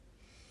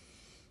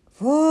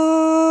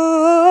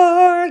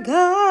For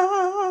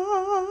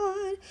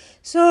God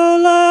so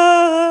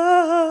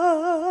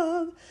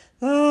loved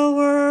the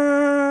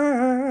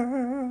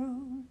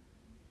world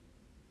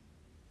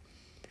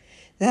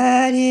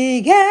that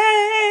he gave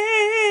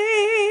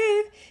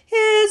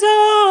his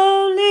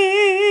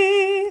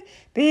only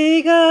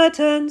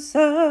begotten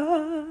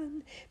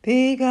Son,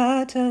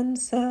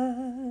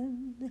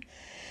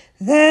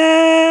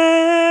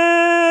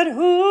 that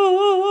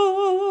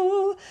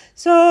whosoever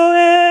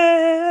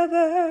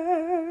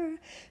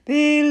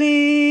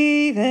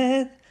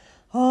believeth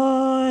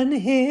on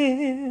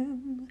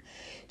him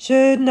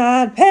should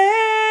not perish,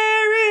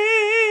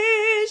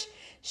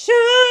 should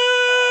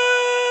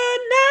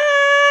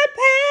not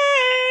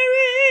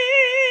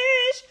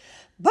perish,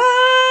 but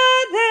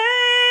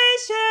they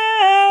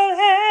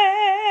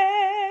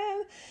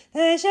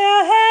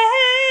shall have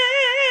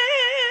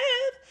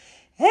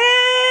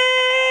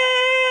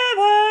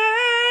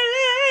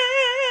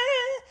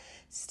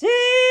everlasting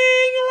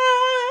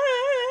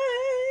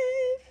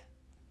life.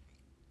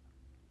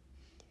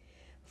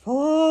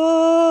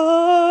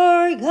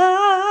 For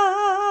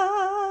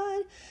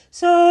God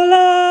so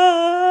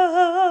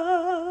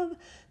loved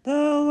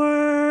the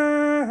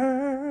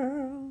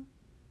world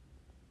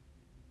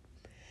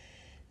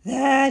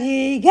that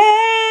he gave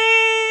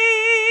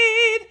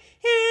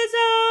his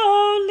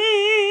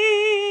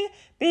only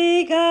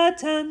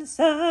begotten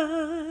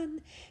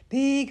Son,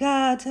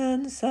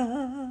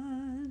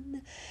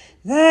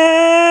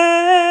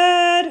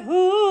 that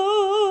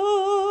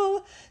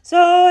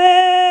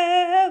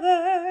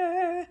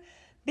whosoever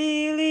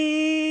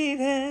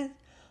believeth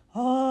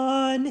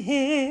on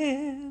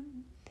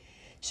him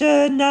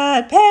should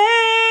not perish,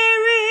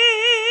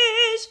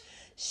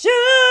 should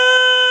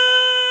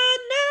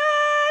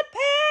not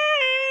perish,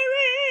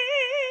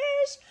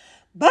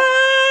 but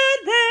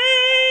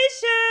they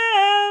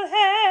shall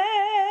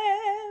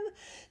have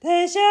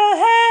everlasting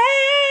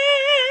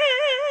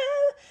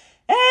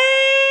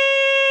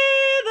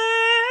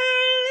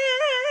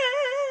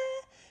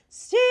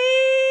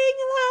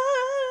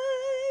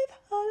life.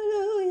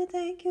 Hallelujah.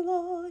 Thank you,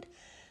 Lord.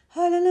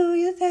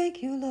 Hallelujah.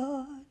 Thank you,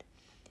 Lord.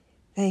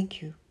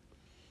 Thank you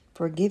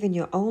for giving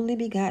your only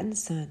begotten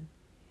Son,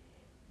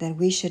 that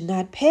we should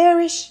not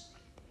perish,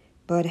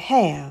 but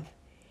have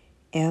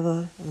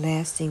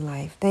everlasting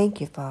life. Thank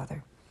you,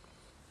 Father.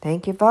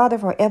 Thank you, Father,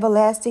 for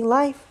everlasting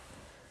life.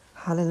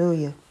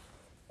 Hallelujah.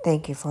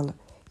 Thank you for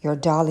your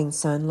darling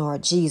Son,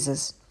 Lord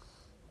Jesus,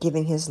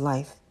 giving his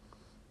life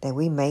that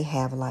we may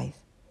have life.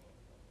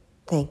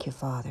 Thank you,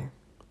 Father.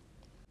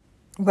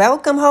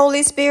 Welcome,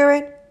 Holy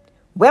Spirit.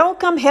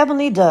 Welcome,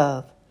 Heavenly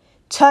Dove.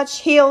 Touch,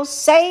 heal,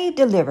 save,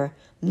 deliver.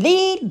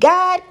 Lead,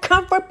 guide,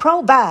 comfort,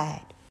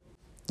 provide.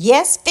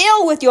 Yes,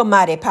 fill with your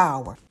mighty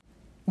power.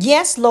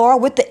 Yes,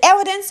 Lord, with the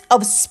evidence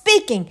of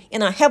speaking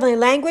in a heavenly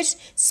language,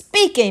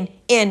 speaking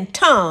in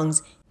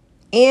tongues,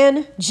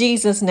 in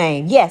Jesus'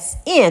 name. Yes,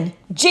 in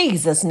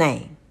Jesus'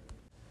 name.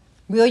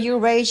 Will you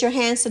raise your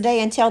hands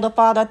today and tell the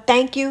Father,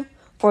 thank you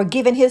for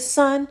giving his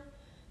Son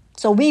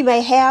so we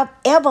may have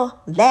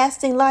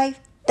everlasting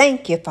life?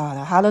 Thank you,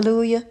 Father.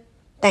 Hallelujah.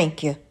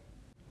 Thank you.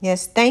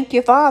 Yes, thank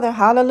you, Father.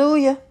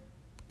 Hallelujah.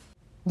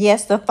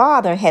 Yes, the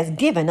Father has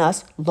given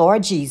us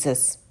Lord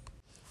Jesus.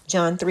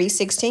 John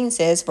 3:16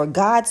 says, for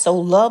God so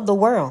loved the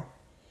world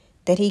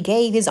that he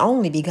gave his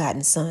only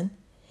begotten Son,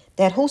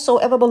 that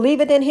whosoever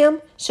believeth in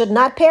him should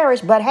not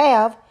perish but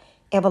have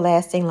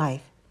everlasting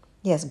life.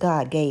 Yes,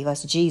 God gave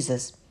us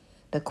Jesus.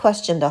 The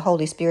question the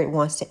Holy Spirit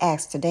wants to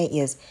ask today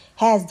is,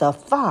 has the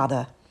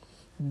Father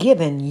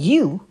given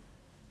you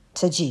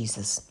to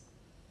Jesus?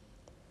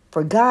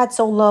 For God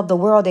so loved the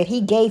world that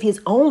he gave his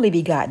only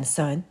begotten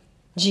Son,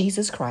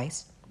 Jesus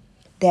Christ,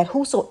 that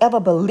whosoever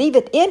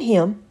believeth in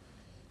him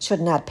should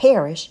not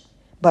perish,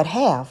 but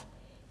have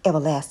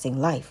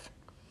everlasting life.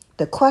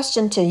 The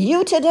question to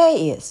you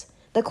today is,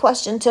 the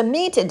question to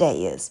me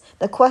today is,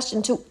 the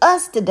question to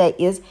us today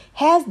is,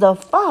 has the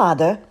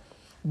Father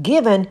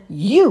given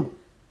you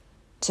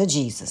to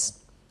Jesus?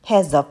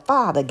 Has the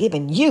Father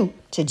given you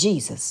to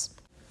Jesus?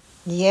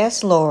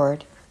 Yes,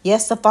 Lord.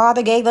 Yes, the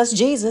Father gave us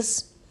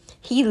Jesus.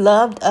 He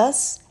loved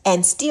us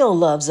and still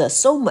loves us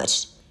so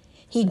much.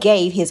 He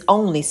gave his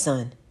only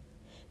Son,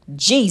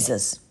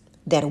 Jesus,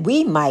 that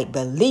we might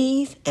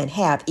believe and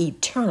have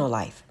eternal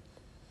life.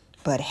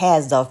 But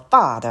has the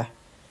Father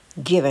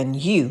given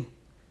you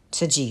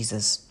to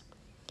Jesus?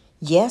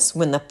 Yes,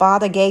 when the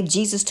Father gave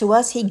Jesus to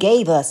us, he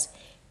gave us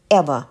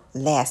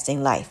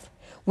everlasting life.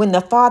 When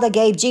the Father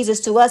gave Jesus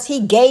to us, he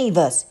gave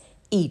us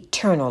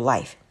eternal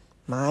life.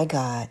 My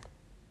God.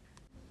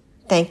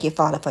 Thank you,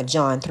 Father, for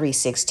John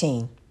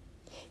 3:16.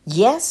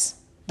 Yes,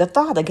 the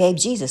Father gave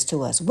Jesus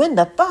to us. When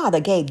the Father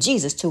gave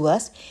Jesus to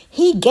us,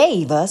 he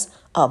gave us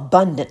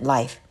abundant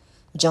life.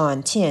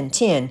 John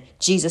 10:10,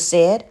 Jesus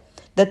said,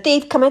 the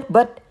thief cometh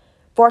but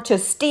for to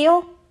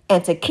steal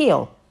and to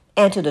kill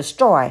and to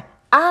destroy.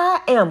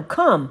 I am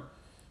come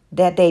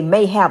that they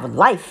may have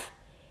life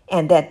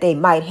and that they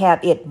might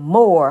have it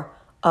more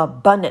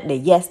abundantly.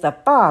 Yes, the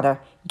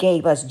Father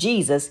gave us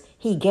Jesus.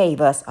 He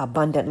gave us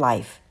abundant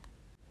life.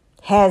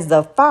 has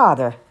the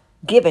Father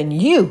given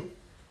you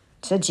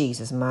to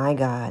Jesus, my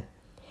God.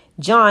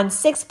 John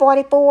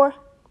 6:44.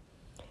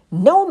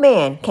 No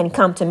man can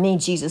come to me,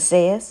 Jesus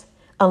says,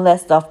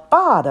 unless the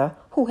Father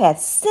who hath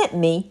sent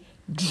me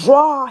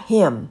draw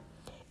him,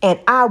 and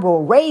I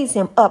will raise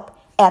him up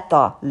at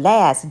the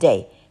last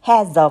day.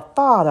 Has the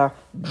Father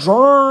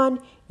drawn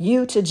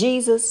you to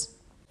Jesus?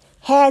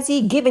 Has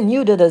he given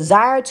you the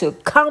desire to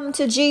come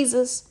to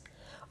Jesus?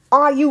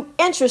 Are you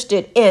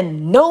interested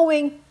in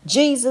knowing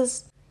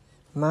Jesus?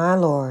 My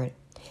Lord.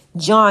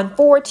 John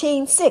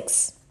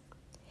 14:6.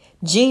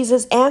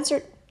 Jesus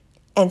answered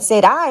and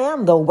said, I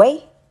am the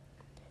way,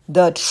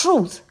 the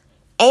truth,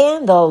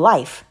 and the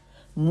life.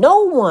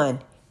 No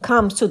one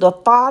comes to the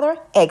Father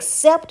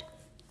except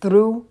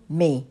through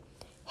me.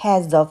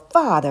 Has the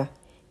Father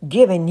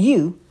given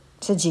you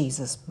to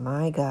Jesus?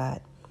 My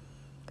God.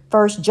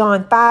 1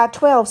 John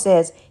 5:12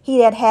 says, He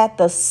that hath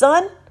the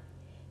Son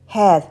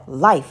hath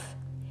life.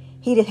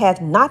 He that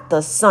hath not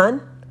the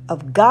Son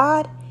of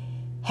God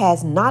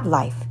has not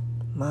life.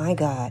 My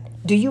God.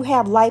 Do you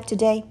have life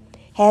today?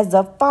 Has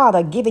the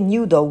Father given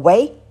you the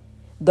way,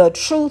 the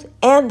truth,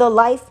 and the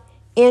life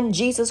in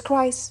Jesus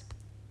Christ?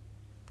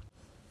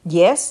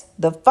 Yes,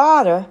 the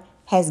Father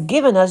has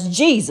given us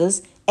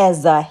Jesus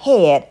as the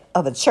head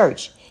of the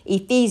church.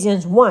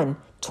 Ephesians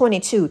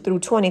 1:22 through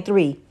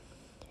 23.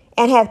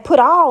 And hath put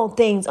all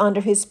things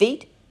under his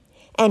feet,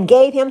 and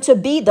gave him to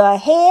be the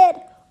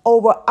head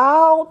over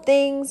all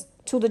things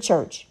to the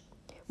church,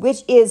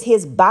 which is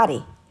his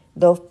body,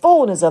 the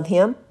fullness of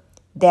him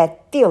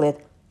that filleth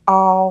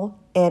all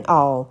in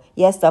all.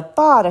 Yes, the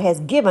Father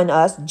has given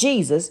us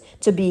Jesus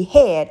to be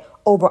head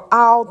over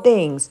all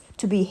things,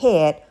 to be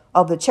head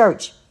of the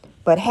church.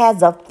 But has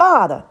the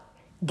Father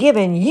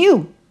given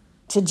you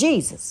to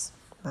Jesus?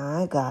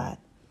 My God.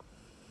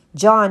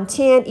 John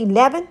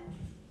 10:11.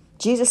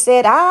 Jesus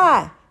said,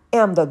 I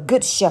am the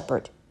good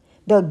shepherd.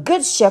 The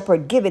good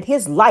shepherd giveth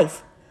his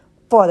life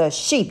for the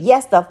sheep.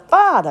 Yes, the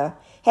Father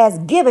has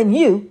given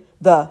you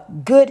the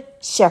good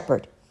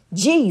shepherd.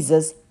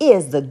 Jesus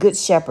is the good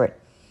shepherd.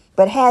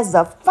 But has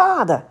the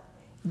Father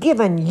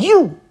given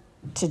you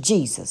to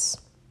Jesus?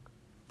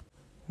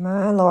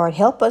 My Lord,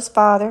 help us,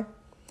 Father.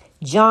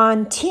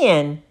 John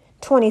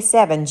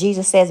 10:27,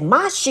 Jesus says,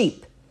 my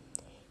sheep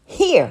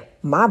hear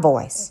my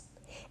voice,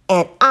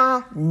 and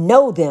I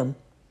know them,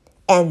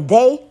 and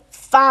they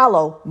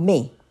follow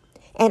me.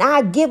 And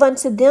I give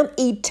unto them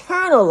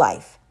eternal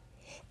life,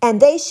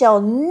 and they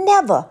shall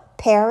never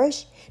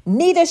perish,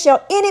 neither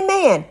shall any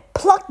man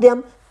pluck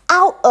them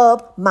out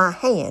of my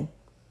hand.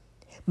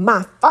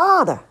 My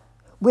Father,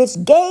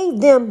 which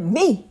gave them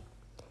me,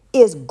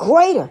 is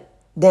greater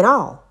than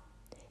all,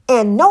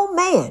 and no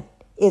man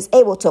is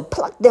able to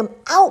pluck them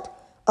out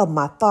of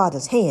my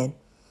Father's hand.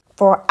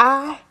 For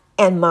I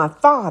and my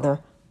Father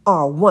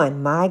are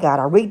one. My God,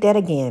 I read that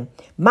again.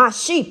 My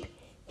sheep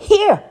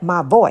hear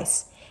my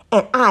voice,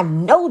 and I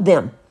know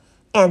them,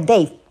 and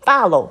they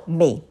follow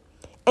me.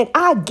 And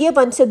I give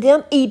unto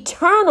them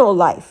eternal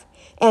life,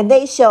 and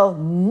they shall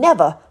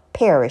never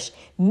perish,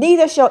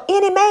 neither shall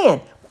any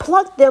man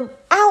pluck them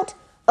out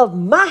of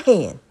my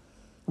hand.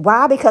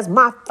 Why? Because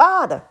my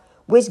Father,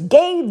 which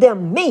gave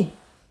them me,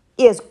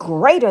 is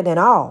greater than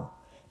all,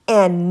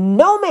 and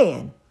no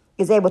man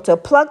is able to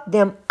pluck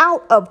them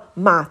out of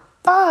my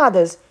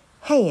Father's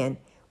hand.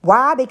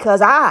 Why?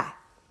 Because I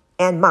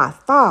and my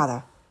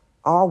Father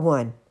are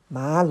one,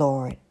 my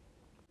Lord.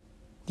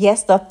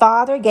 Yes, the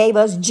Father gave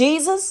us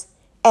Jesus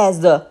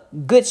as the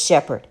good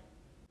shepherd.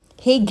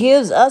 He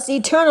gives us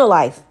eternal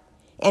life,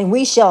 and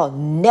we shall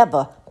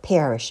never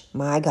perish,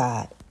 my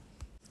God.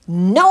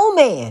 No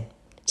man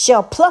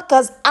shall pluck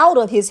us out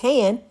of his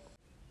hand.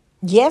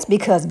 Yes,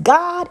 because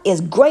God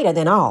is greater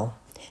than all.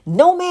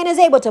 No man is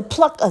able to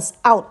pluck us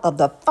out of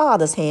the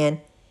Father's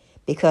hand,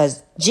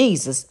 because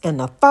Jesus and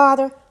the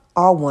Father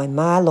are one,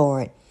 my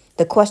Lord.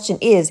 The question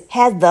is,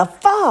 has the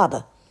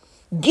Father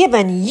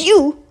given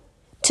you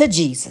to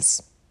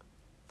Jesus?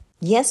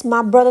 Yes,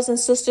 my brothers and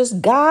sisters,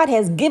 God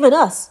has given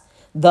us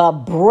the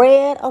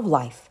bread of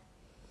life.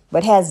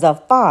 But has the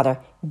Father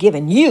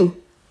given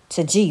you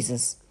to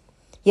Jesus?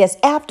 Yes,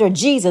 after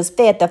Jesus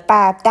fed the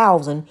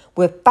 5,000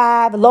 with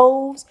 5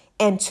 loaves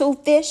and 2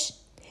 fish,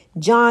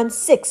 John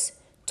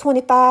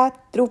 6:25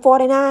 through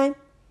 49,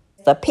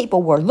 the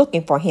people were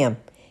looking for him,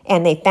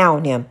 and they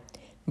found him.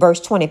 Verse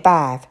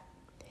 25,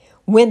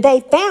 when they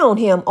found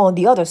him on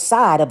the other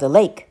side of the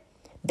lake,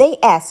 they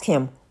asked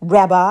him,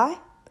 Rabbi,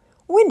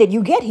 when did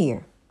you get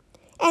here?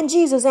 And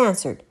Jesus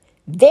answered,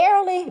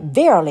 verily,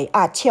 verily,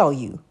 I tell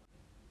you,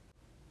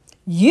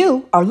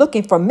 you are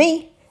looking for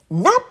me,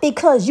 not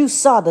because you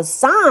saw the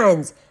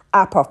signs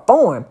I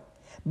performed,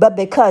 but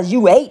because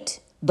you ate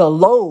the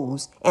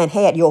loaves and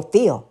had your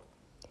fill.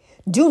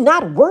 Do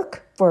not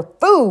work for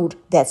food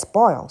that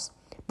spoils,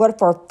 but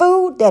for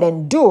food that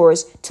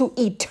endures to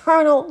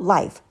eternal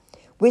life,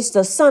 which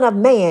the Son of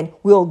Man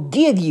will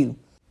give you.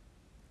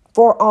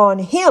 For on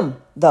him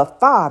the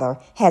Father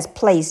has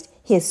placed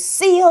his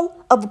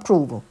seal of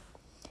approval.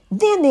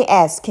 Then they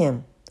asked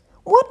him,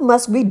 what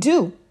must we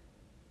do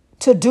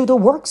to do the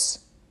works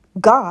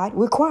God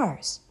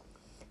requires?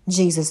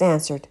 Jesus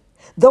answered,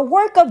 the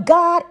work of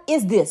God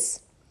is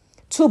this,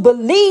 to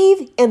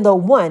believe in the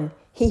one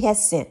he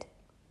has sent.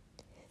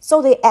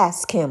 So they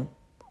asked him,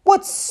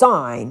 what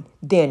sign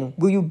then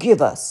will you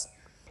give us,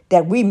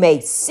 that we may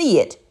see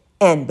it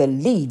and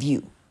believe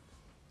you?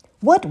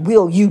 What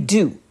will you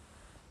do?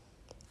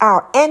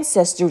 Our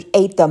ancestors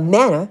ate the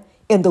manna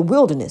in the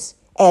wilderness,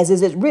 as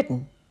is it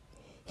written,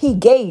 he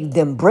gave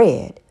them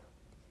bread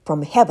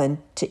from heaven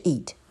to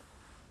eat.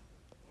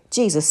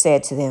 Jesus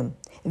said to them,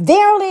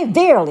 verily,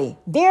 verily,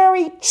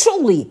 very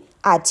truly,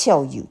 I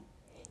tell you,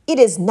 it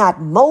is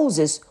not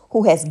Moses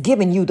who has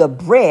given you the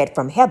bread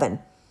from heaven,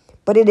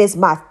 but it is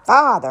my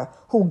Father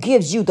who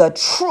gives you the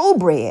true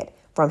bread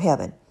from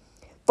heaven.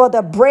 For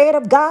the bread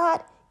of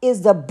God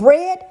is the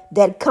bread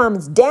that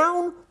comes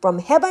down from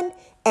heaven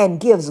and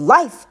gives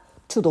life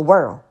to the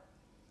world.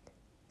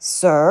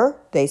 Sir,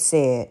 they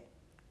said,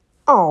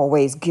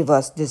 always give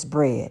us this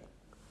bread.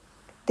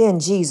 Then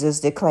Jesus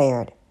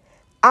declared,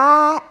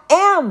 I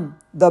am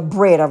the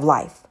bread of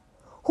life.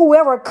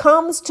 Whoever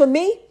comes to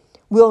me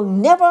will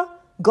never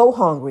go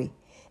hungry,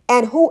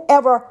 and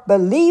whoever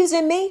believes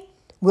in me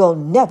will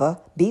never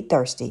be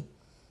thirsty.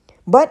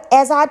 But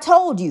as I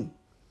told you,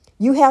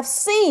 you have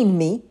seen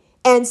me,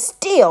 and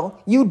still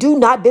you do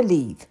not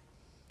believe.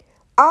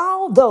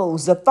 All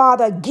those the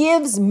Father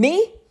gives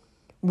me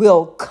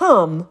will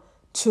come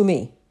to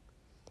me,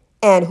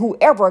 and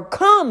whoever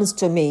comes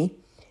to me,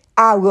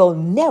 I will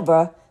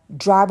never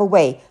drive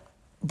away.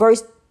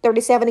 Verse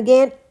 37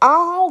 again,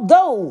 all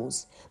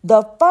those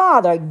the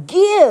Father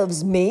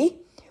gives me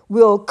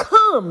will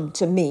come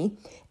to me,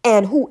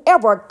 and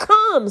whoever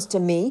comes to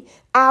me,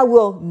 I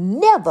will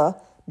never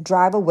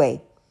drive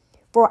away.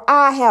 For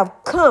I have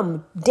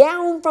come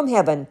down from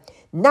heaven,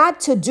 not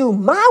to do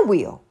my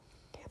will,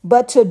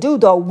 but to do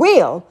the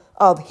will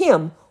of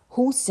him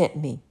who sent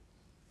me.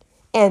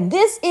 And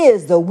this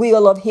is the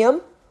will of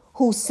him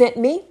who sent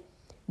me,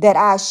 that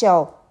I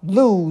shall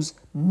lose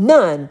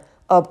none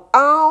of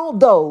all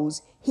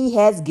those he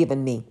has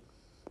given me,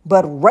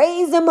 but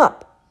raise them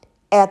up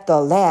at the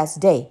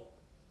last day.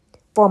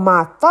 For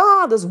my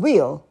Father's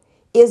will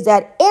is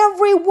that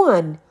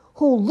everyone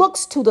who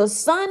looks to the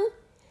Son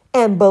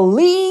and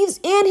believes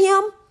in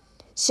him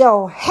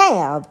shall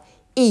have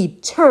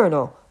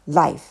eternal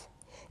life,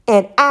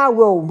 and I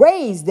will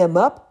raise them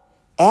up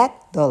at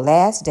the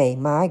last day.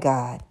 My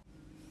God.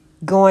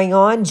 Going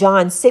on,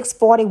 John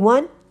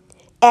 6:41.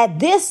 At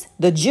this,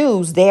 the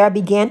Jews there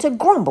began to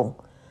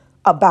grumble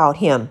about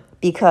him,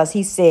 because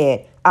he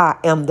said, I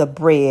am the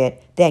bread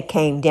that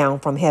came down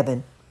from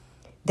heaven.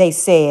 They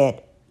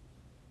said,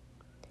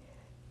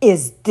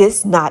 is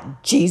this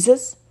not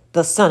Jesus,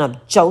 the son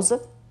of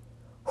Joseph,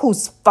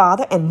 whose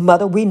father and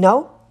mother we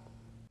know?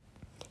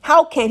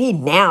 How can he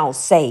now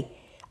say,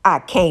 I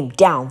came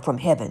down from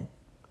heaven?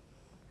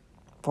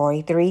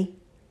 43.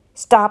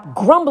 Stop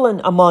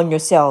grumbling among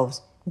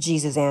yourselves,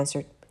 Jesus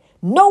answered.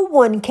 No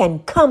one can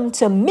come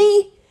to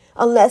me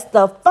unless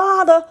the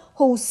Father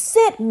who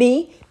sent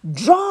me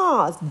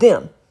draws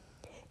them,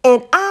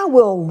 and I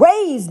will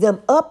raise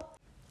them up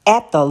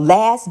at the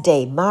last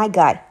day. My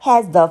God,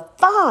 has the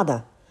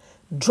Father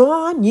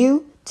drawn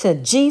you to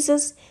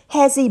Jesus?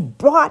 Has he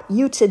brought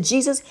you to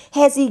Jesus?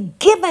 Has he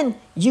given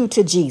you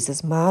to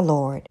Jesus, my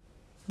Lord?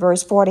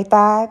 Verse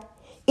 45,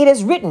 it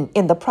is written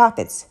in the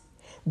prophets,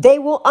 they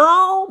will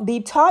all be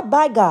taught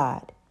by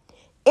God.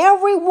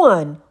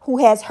 Everyone who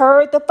has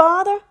heard the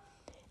Father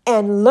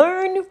and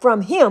learned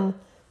from him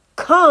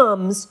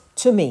comes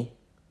to me.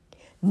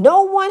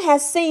 No one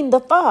has seen the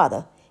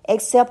Father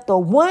except the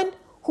one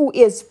who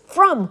is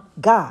from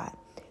God.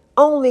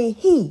 Only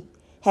he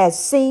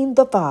has seen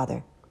the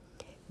Father.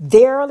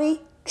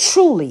 Verily,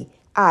 truly,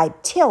 I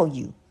tell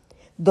you,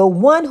 the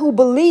one who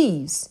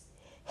believes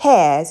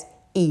has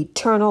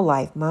eternal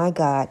life. My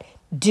God,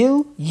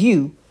 do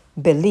you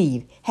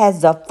believe?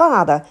 Has the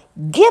Father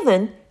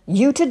given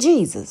you to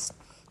Jesus?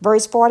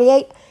 Verse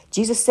 48,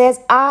 Jesus says,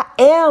 I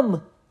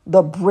am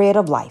the bread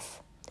of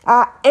life.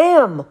 I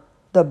am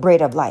the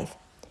bread of life.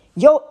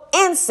 Your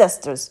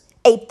ancestors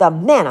ate the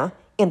manna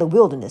in the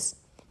wilderness,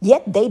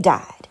 yet they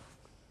died.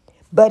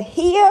 But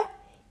here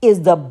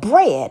is the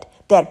bread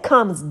that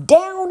comes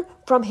down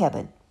from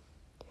heaven,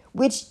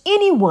 which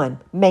anyone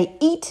may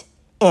eat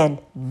and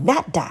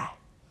not die.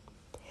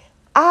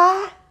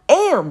 I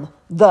am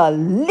the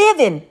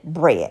living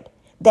bread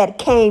that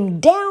came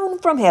down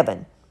from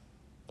heaven.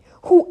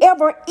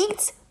 Whoever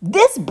eats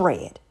this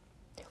bread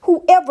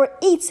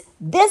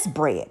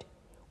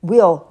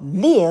will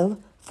live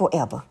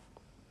forever.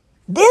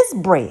 This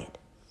bread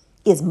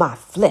is my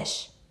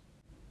flesh,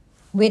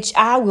 which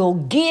I will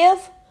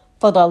give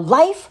for the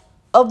life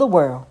of the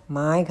world.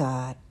 My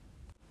God.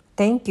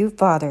 Thank you,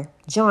 Father.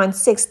 John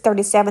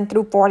 6:37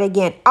 through 40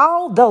 again.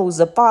 All those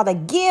the Father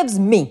gives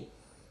me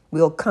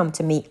will come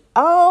to me.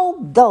 All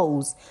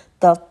those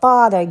the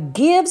Father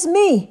gives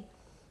me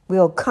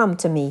will come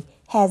to me.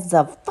 Has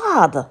the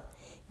Father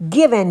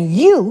given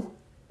you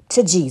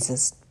to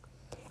Jesus?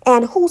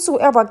 And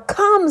whosoever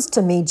comes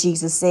to me,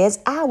 Jesus says,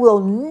 I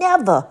will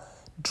never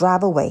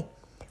drive away.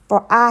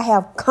 For I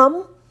have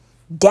come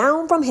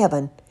down from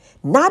heaven,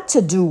 not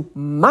to do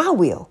my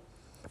will,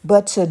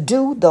 but to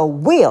do the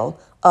will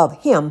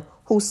of him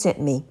who sent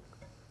me.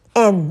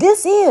 And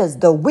this is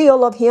the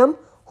will of him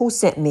who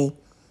sent me,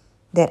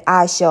 that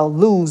I shall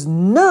lose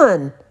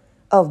none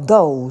of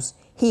those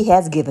he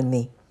has given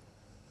me,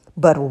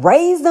 but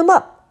raise them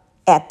up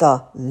at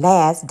the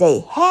last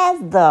day. Has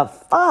the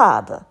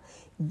Father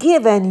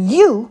given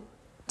you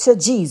to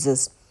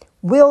Jesus?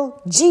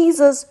 Will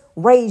Jesus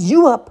raise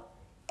you up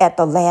at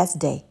the last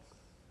day?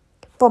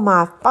 For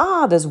my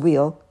Father's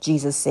will,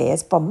 Jesus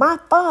says, for my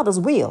Father's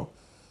will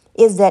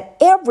is that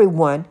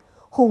everyone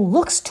who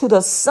looks to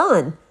the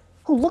Son,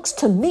 who looks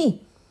to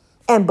me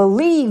and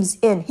believes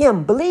in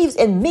him, believes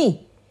in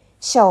me,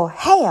 shall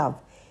have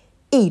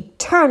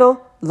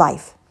eternal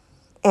life,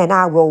 and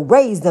I will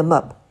raise them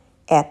up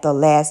at the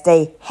last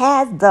day.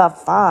 Has the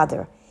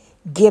Father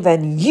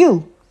given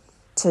you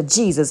to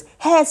Jesus?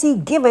 Has he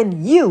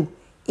given you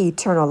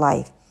eternal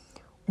life?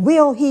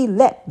 Will he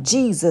let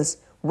Jesus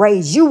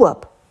raise you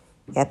up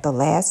at the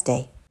last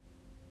day?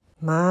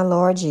 My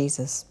Lord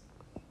Jesus.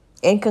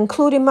 In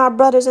concluding, my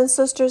brothers and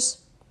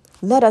sisters,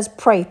 let us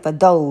pray for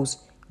those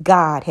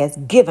God has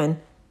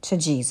given to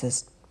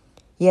Jesus.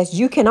 Yes,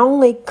 you can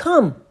only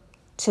come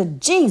to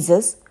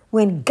Jesus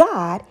when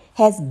God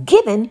has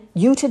given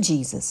you to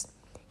Jesus.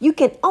 You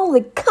can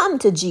only come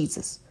to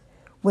Jesus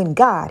when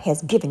God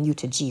has given you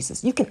to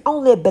Jesus. You can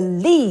only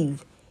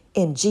believe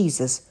in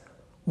Jesus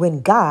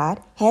when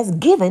God has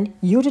given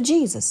you to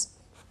Jesus.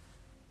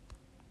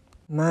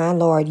 My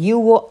Lord, you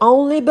will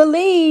only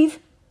believe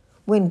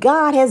when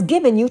God has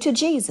given you to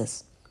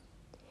Jesus.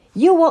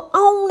 You will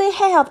only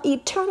have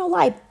eternal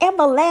life,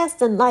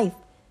 everlasting life,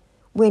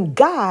 when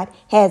God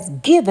has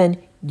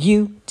given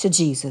you to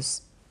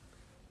Jesus.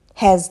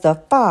 Has the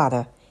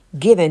Father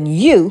given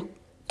you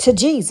to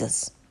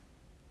Jesus?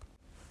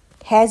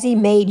 Has he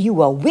made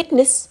you a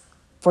witness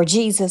for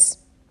Jesus?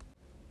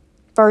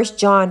 1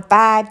 John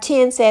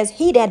 5:10 says,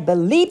 he that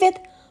believeth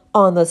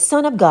on the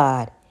Son of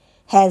God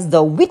has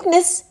the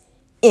witness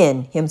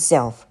in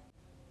himself.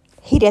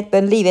 He that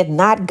believeth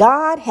not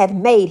God hath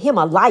made him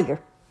a liar,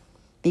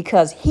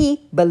 because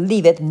he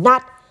believeth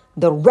not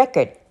the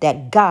record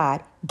that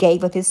God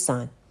gave of his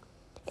Son.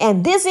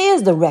 And this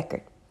is the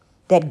record,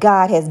 that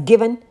God has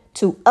given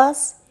to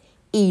us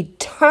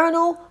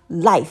eternal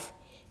life,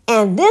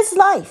 and this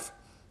life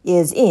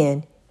is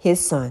in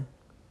his Son.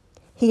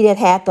 He that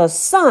hath the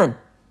Son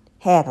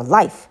hath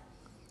life.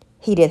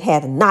 He that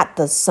hath not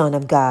the Son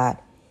of God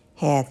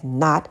hath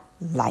not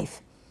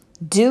life.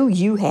 Do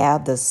you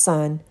have the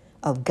Son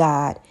of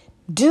God?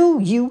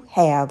 Do you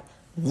have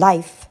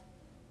life?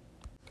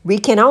 We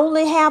can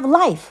only have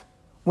life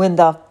when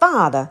the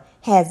Father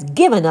has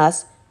given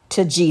us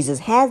to Jesus.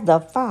 Has the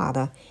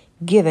Father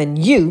given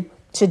you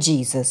to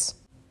Jesus?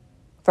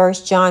 1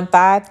 John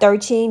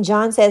 5:13,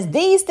 John says,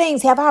 these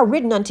things have I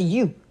written unto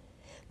you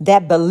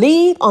that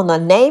believe on the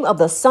name of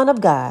the Son of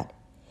God,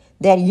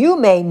 that you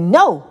may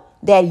know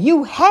that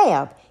you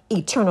have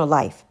eternal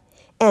life,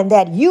 and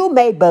that you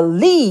may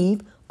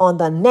believe on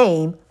the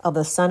name of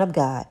the Son of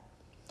God.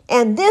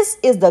 And this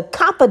is the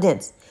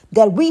confidence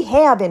that we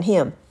have in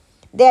him,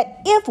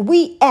 that if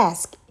we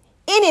ask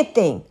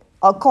anything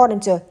according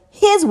to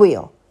his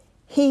will,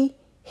 he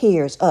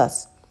hears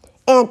us.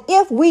 And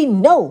if we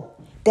know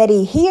that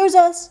he hears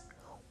us,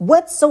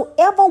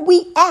 whatsoever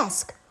we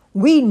ask,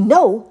 we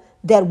know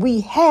that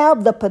we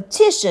have the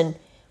petition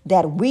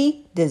that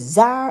we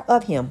desire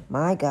of him.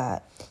 My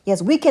God.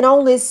 Yes, we can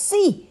only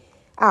see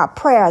our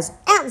prayers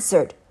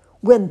answered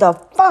when the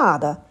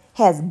Father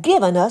has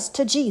given us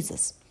to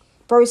Jesus.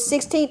 Verse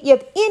 16,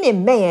 if any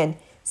man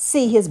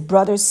see his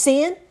brother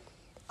sin,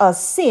 a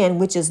sin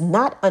which is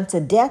not unto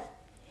death,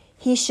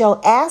 he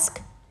shall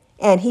ask,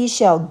 and he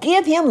shall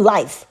give him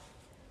life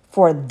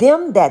for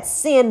them that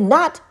sin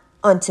not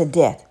unto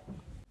death.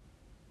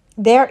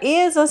 There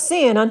is a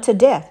sin unto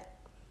death.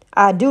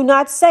 I do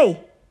not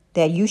say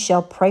that you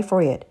shall pray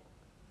for it.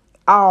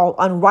 All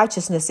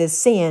unrighteousness is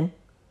sin,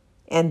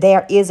 and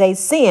there is a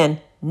sin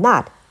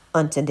not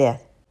unto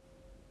death.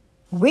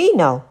 We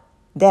know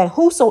that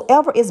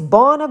whosoever is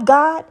born of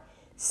God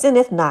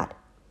sinneth not,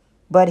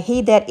 but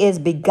he that is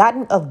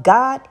begotten of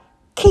God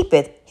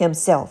keepeth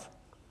himself,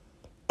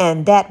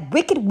 and that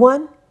wicked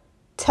one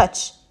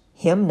touch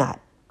him not.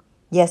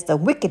 Yes, the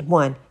wicked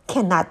one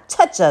cannot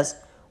touch us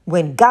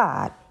when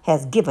God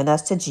has given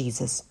us to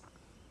Jesus.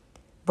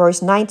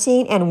 Verse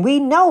 19, and we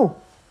know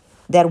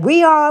that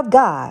we are of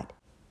God,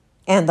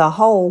 and the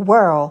whole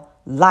world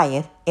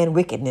lieth in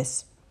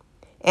wickedness.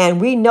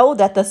 And we know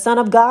that the Son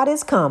of God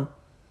is come,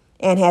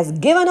 and has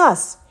given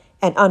us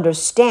an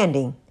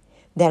understanding,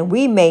 that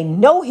we may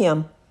know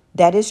him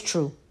that is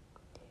true.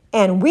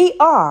 And we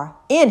are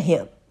in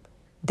him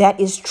that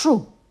is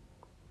true,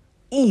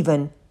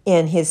 even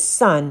in his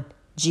Son,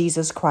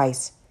 Jesus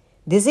Christ.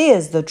 This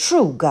is the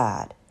true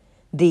God,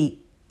 the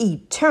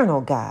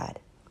eternal God.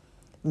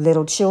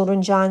 Little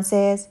children, John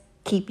says,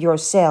 keep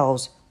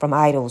yourselves from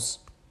idols.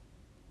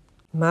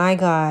 My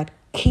God,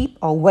 keep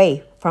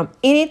away from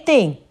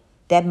anything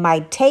that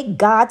might take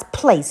God's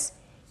place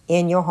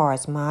in your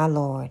hearts, my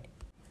Lord.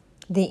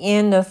 The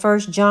end of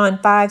 1 John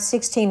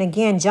 5:16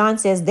 again, John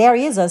says, there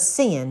is a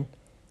sin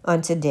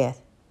unto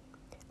death.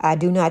 I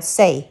do not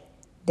say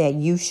that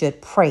you should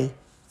pray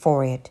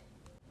for it.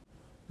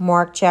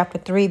 Mark chapter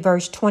 3,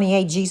 verse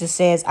 28, Jesus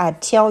says, I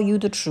tell you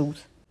the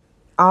truth.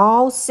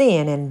 All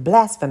sin and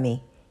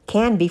blasphemy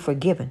can be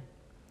forgiven,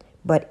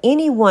 but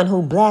anyone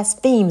who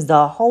blasphemes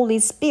the Holy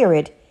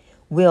Spirit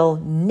will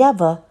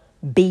never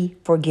be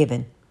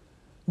forgiven.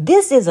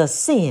 This is a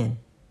sin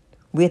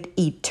with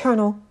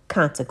eternal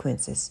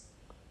consequences.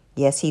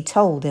 Yes, he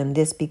told them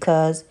this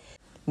because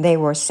they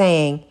were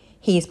saying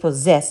he's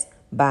possessed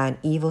by an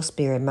evil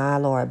spirit. My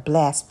Lord,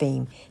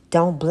 blaspheme.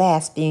 Don't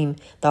blaspheme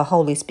the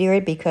Holy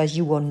Spirit because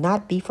you will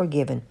not be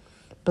forgiven.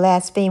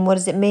 Blaspheme, what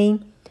does it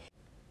mean?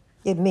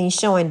 It means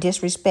showing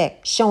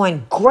disrespect,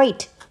 showing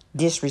great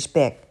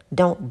disrespect.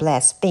 Don't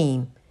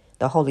blaspheme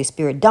the Holy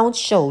Spirit. Don't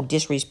show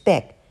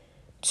disrespect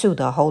to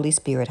the Holy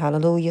Spirit.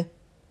 Hallelujah.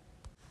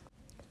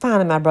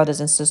 Finally, my brothers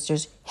and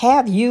sisters,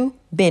 have you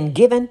been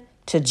given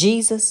to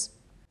Jesus?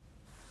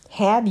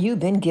 Have you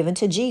been given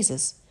to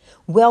Jesus?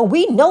 Well,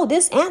 we know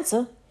this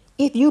answer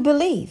if you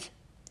believe.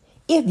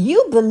 If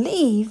you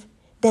believe,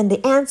 then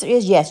the answer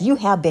is yes, you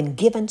have been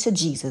given to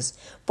Jesus.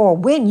 For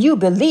when you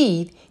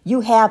believe,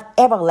 you have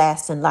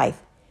everlasting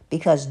life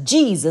because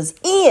Jesus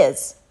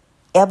is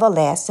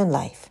everlasting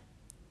life.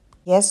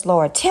 Yes,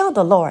 Lord. Tell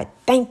the Lord,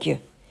 thank you.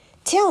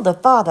 Tell the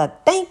Father,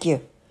 thank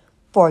you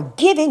for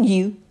giving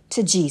you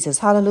to Jesus.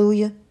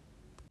 Hallelujah.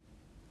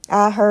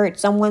 I heard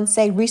someone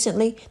say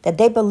recently that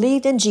they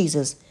believed in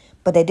Jesus,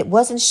 but they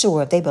wasn't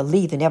sure if they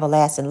believed in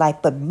everlasting life.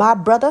 But my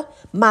brother,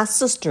 my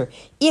sister,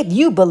 if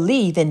you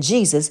believe in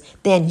Jesus,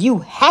 then you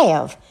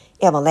have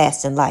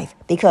everlasting life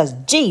because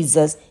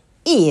Jesus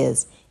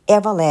is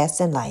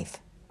everlasting life.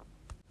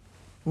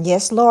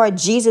 Yes, Lord,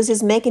 Jesus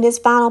is making his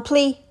final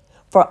plea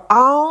for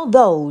all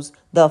those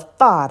the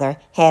Father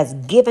has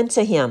given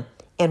to him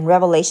in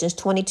Revelations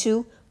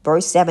 22,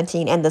 verse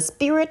 17. And the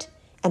Spirit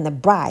and the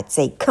bride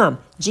say, come.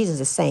 Jesus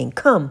is saying,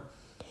 come.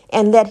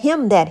 And let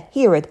him that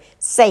heareth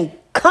say,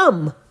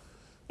 come.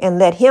 And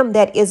let him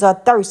that is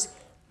athirst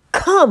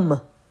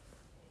come.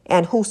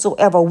 And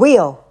whosoever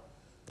will,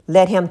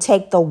 let him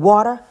take the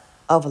water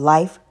of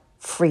life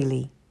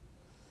freely.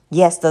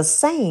 Yes, the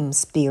same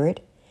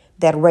Spirit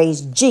that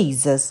raised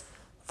Jesus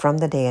from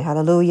the dead.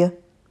 Hallelujah.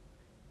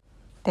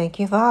 Thank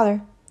you,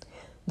 Father.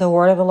 The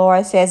word of the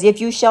Lord says,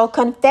 if you shall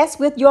confess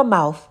with your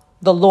mouth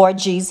the Lord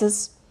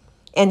Jesus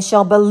and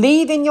shall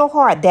believe in your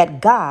heart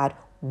that God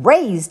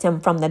raised him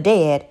from the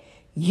dead,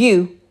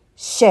 you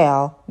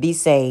shall be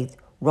saved.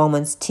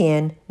 Romans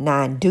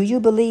 10:9. Do you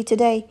believe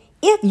today?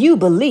 If you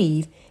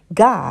believe,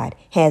 God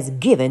has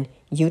given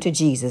you to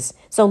Jesus.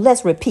 So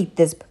let's repeat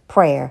this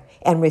prayer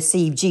and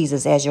receive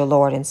Jesus as your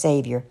Lord and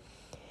Savior.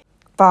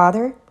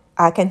 Father,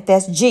 I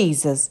confess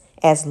Jesus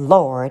as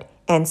Lord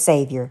and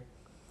Savior.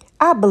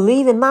 I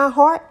believe in my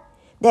heart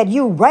that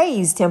you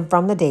raised him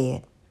from the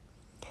dead.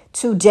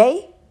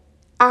 Today,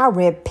 I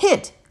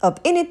repent of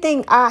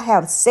anything I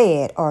have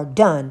said or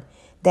done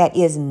that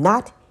is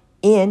not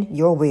in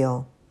your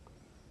will.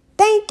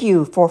 Thank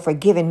you for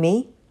forgiving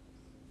me.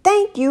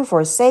 Thank you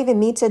for saving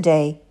me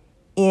today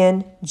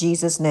in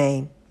Jesus'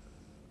 name.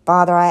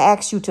 Father, I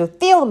ask you to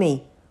fill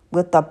me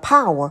with the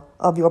power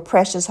of your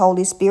precious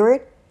Holy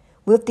Spirit,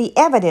 with the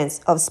evidence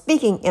of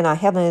speaking in a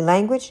heavenly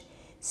language,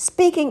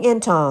 speaking in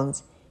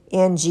tongues,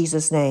 in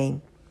Jesus'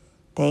 name.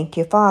 Thank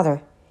you,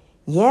 Father.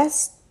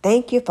 Yes,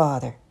 thank you,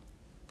 Father.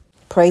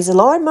 Praise the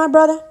Lord, my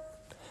brother.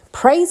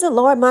 Praise the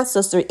Lord, my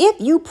sister.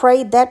 If you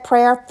prayed that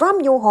prayer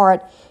from your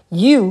heart,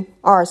 you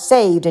are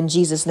saved in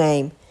Jesus'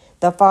 name.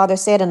 The Father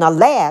said in the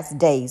last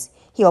days,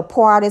 he'll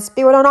pour out his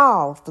Spirit on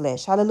all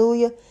flesh.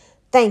 Hallelujah.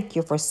 Thank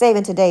you for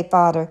saving today,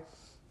 Father.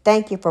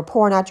 Thank you for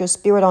pouring out your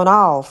Spirit on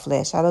all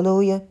flesh.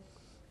 Hallelujah.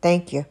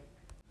 Thank you.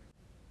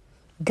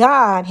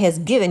 God has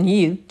given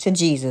you to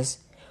Jesus.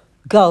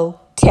 Go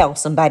tell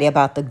somebody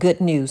about the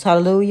good news.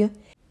 Hallelujah.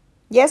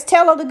 Yes,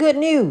 tell her the good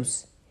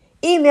news.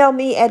 Email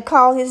me at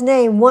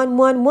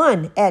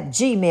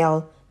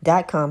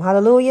callhisname111@gmail.com.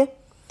 Hallelujah.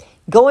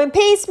 Go in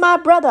peace, my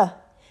brother.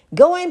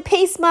 Go in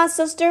peace, my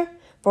sister.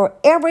 For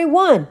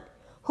everyone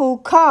who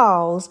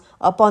calls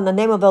upon the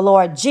name of the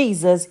Lord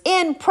Jesus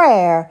in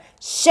prayer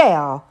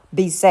shall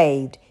be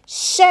saved.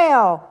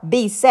 Shall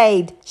be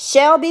saved.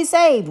 Shall be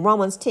saved.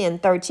 Romans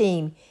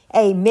 10:13.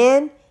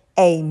 Amen.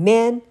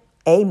 Amen.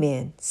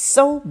 Amen.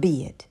 So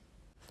be it.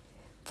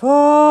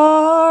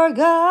 For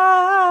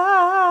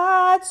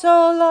God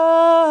so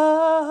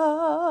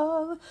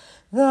loved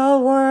the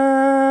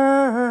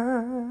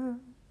world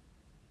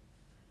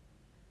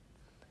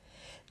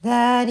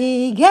that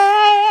he gave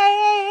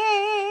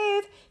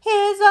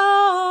his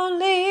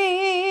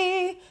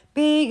only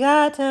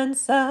begotten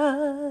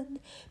Son,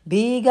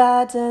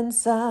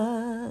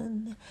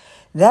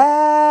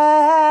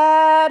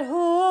 that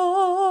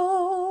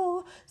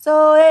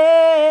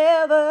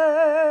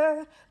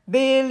whosoever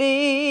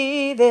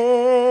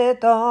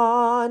believeth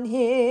on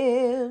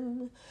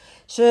him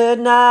should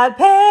not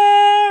perish,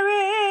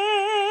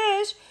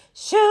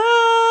 should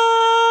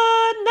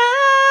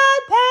not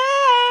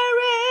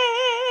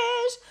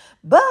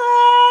but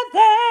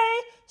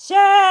they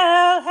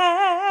shall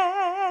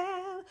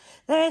have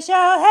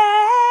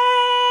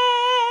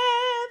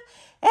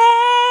everlasting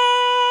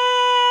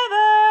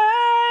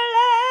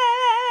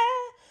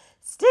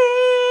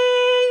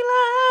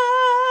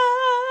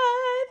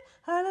life.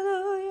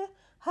 Hallelujah,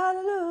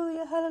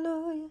 hallelujah,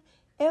 hallelujah.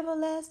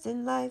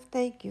 Everlasting life.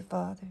 Thank you,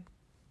 Father.